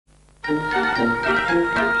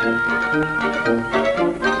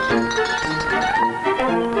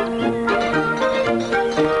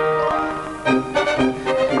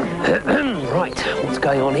Right, what's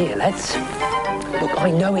going on here, lads? Look,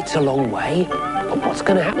 I know it's a long way, but what's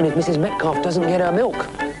going to happen if Mrs. Metcalf doesn't get her milk?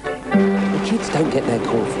 The kids don't get their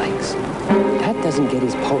cornflakes. Dad doesn't get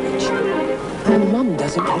his porridge. And Mum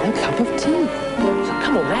doesn't get her cup of tea. So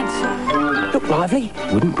come on, lads. Look lively.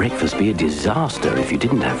 Wouldn't breakfast be a disaster if you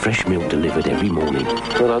didn't have fresh milk delivered every morning?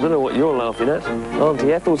 Well, I don't know what you're laughing at.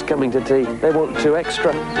 Auntie Ethel's coming to tea. They want 2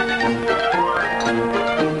 extra.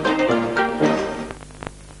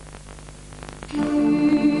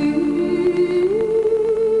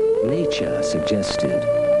 Nature suggested.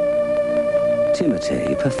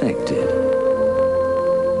 Timotei perfected.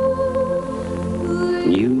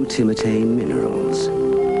 New Timotei minerals.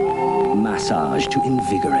 Massage to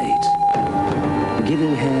invigorate.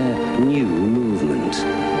 Giving hair new movement.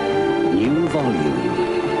 New volume.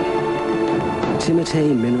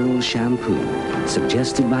 Timotei Mineral Shampoo.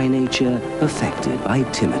 Suggested by nature, perfected by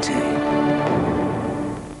Timotei.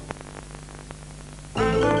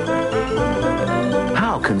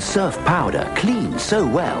 How can Surf powder clean so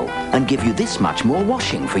well and give you this much more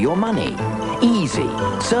washing for your money? Easy.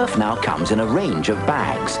 Surf now comes in a range of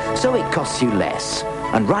bags, so it costs you less.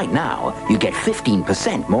 And right now, you get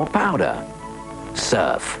 15% more powder.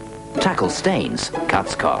 Surf. Tackles stains,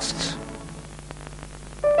 cuts costs.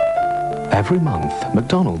 Every month,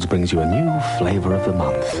 McDonald's brings you a new flavour of the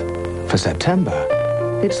month. For September,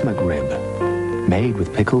 it's McRib. Made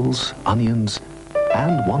with pickles, onions,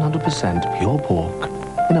 and 100% pure pork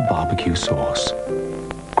in a barbecue sauce.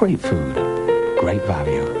 Great food, great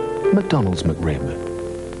value. McDonald's McRib.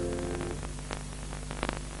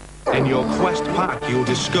 In your Quest pack, you'll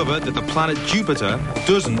discover that the planet Jupiter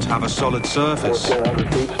doesn't have a solid surface.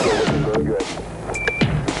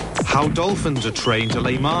 How dolphins are trained to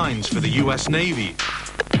lay mines for the US Navy.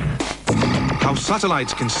 How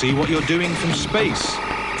satellites can see what you're doing from space.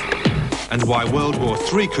 And why World War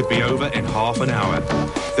III could be over in half an hour.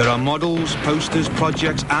 There are models, posters,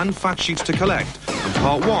 projects and fact sheets to collect, and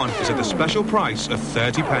part 1 is at the special price of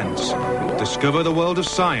 30 pence. Discover the world of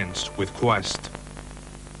science with Quest.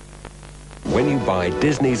 When you buy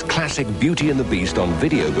Disney's classic Beauty and the Beast on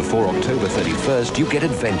video before October 31st, you get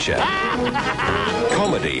adventure,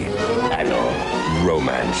 comedy,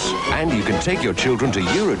 romance. And you can take your children to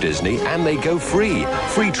Euro Disney and they go free.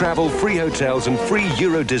 Free travel, free hotels and free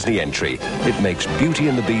Euro Disney entry. It makes Beauty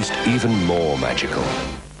and the Beast even more magical.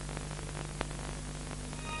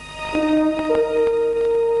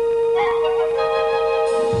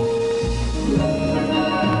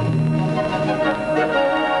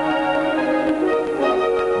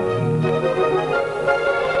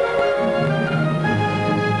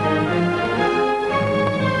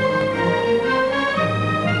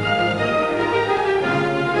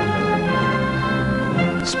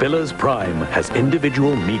 Spiller's Prime has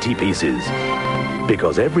individual meaty pieces,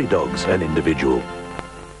 because every dog's an individual.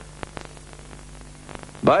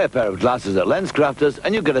 Buy a pair of glasses at LensCrafters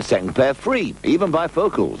and you get a second pair free, even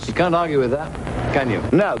bifocals. You can't argue with that, can you?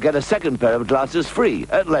 Now get a second pair of glasses free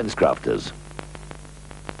at LensCrafters.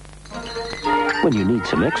 When you need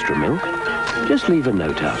some extra milk, just leave a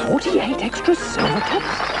note out. 48 extra silver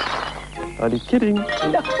cups? Are you kidding?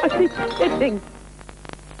 No, I'm kidding.